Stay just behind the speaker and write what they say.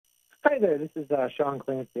Hi there, this is Sean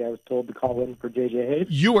Clancy. I was told to call in for JJ Hayes.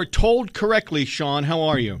 You were told correctly, Sean. How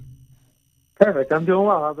are you? Perfect. I'm doing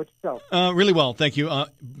well. How about yourself? Really well, thank you.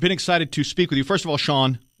 Been excited to speak with you. First of all,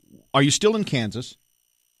 Sean, are you still in Kansas?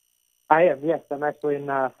 I am, yes. I'm actually in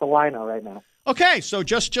Salina right now. Okay, so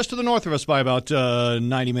just to the north of us by about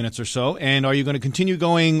 90 minutes or so. And are you going to continue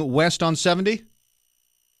going west on 70?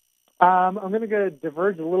 I'm going to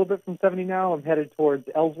diverge a little bit from 70 now. I'm headed towards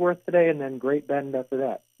Ellsworth today and then Great Bend after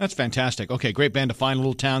that. That's fantastic. Okay, Great Bend, a fine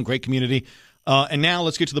little town, great community. And now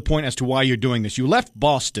let's get to the point as to why you're doing this. You left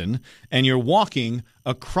Boston, and you're walking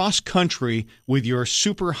across country with your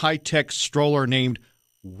super high-tech stroller named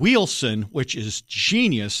Wheelson, which is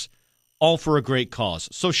genius, all for a great cause.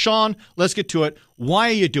 So, Sean, let's get to it. Why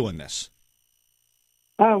are you doing this?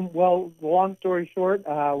 Well, long story short,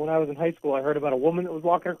 when I was in high school, I heard about a woman that was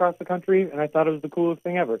walking across the country, and I thought it was the coolest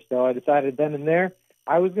thing ever. So I decided then and there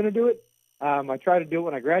I was going to do it. I tried to do it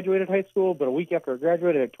when I graduated high school, but a week after I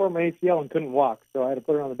graduated, I tore my ACL and couldn't walk. So I had to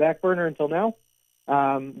put it on the back burner until now.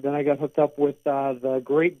 Then I got hooked up with the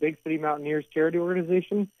Great Big City Mountaineers charity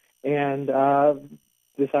organization and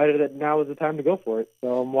decided that now was the time to go for it.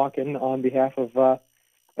 So I'm walking on behalf of a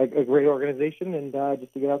great organization and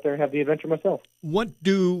just to get out there and have the adventure myself. What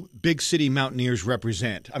do Big City Mountaineers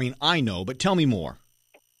represent? I mean, I know, but tell me more.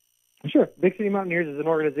 Sure. Big City Mountaineers is an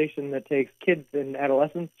organization that takes kids and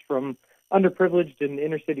adolescents from underprivileged and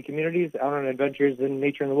inner-city communities out on adventures in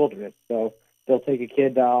nature and the wilderness. So they'll take a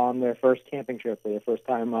kid on their first camping trip or their first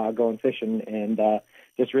time going fishing and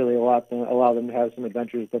just really allow them to have some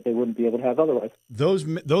adventures that they wouldn't be able to have otherwise.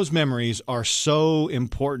 Those memories are so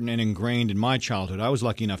important and ingrained in my childhood. I was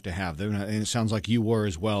lucky enough to have them, and it sounds like you were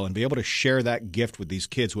as well. And be able to share that gift with these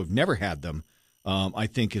kids who have never had them, I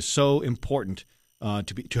think is so important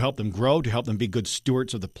to help them grow, to help them be good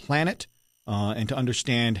stewards of the planet, and to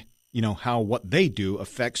understand how what they do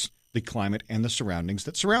affects the climate and the surroundings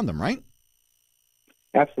that surround them, right?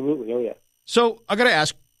 Absolutely. Oh, yeah. So I got to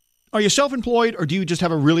ask, are you self-employed or do you just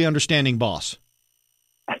have a really understanding boss?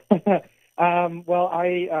 Well,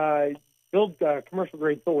 I build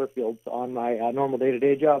commercial-grade solar fields on my normal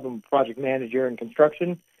day-to-day job. I'm a project manager in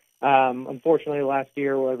construction. Unfortunately, last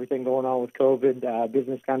year, with everything going on with COVID,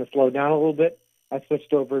 business kind of slowed down a little bit. I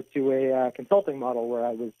switched over to a consulting model where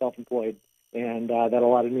I was self-employed. And that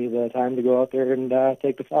allowed me the time to go out there and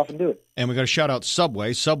take this off and do it. And we got to shout out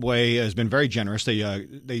Subway. Subway has been very generous.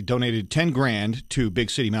 They donated $10,000 to Big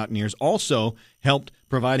City Mountaineers. Also helped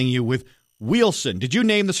providing you with Wheelson. Did you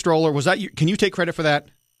name the stroller? Was that you? Can you take credit for that?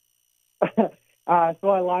 So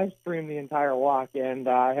I live streamed the entire walk, and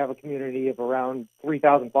I have a community of around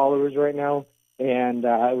 3,000 followers right now. And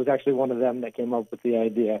it was actually one of them that came up with the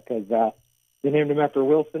idea because they named him after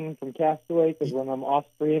Wilson from Castaway because when I'm off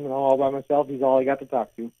stream and I'm all by myself, he's all I got to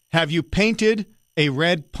talk to. Have you painted a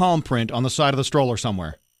red palm print on the side of the stroller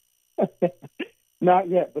somewhere? Not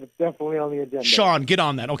yet, but it's definitely on the agenda. Sean, get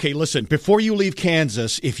on that. Okay, listen, before you leave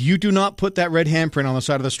Kansas, if you do not put that red handprint on the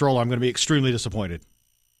side of the stroller, I'm going to be extremely disappointed.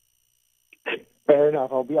 Fair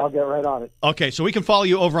enough. I'll get right on it. Okay, so we can follow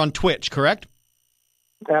you over on Twitch, correct?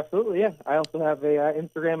 Absolutely, yeah. I also have a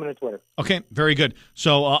Instagram and a Twitter. Okay, very good.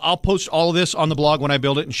 So I'll post all of this on the blog when I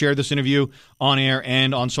build it and share this interview on air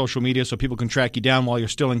and on social media so people can track you down while you're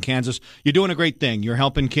still in Kansas. You're doing a great thing. You're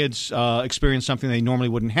helping kids experience something they normally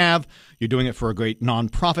wouldn't have. You're doing it for a great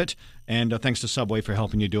nonprofit, and thanks to Subway for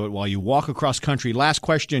helping you do it while you walk across country. Last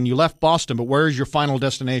question. You left Boston, but where is your final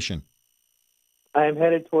destination? I am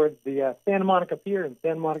headed towards the Santa Monica Pier in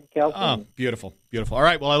Santa Monica, California. Oh, beautiful, beautiful. All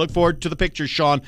right, well, I look forward to the pictures, Sean.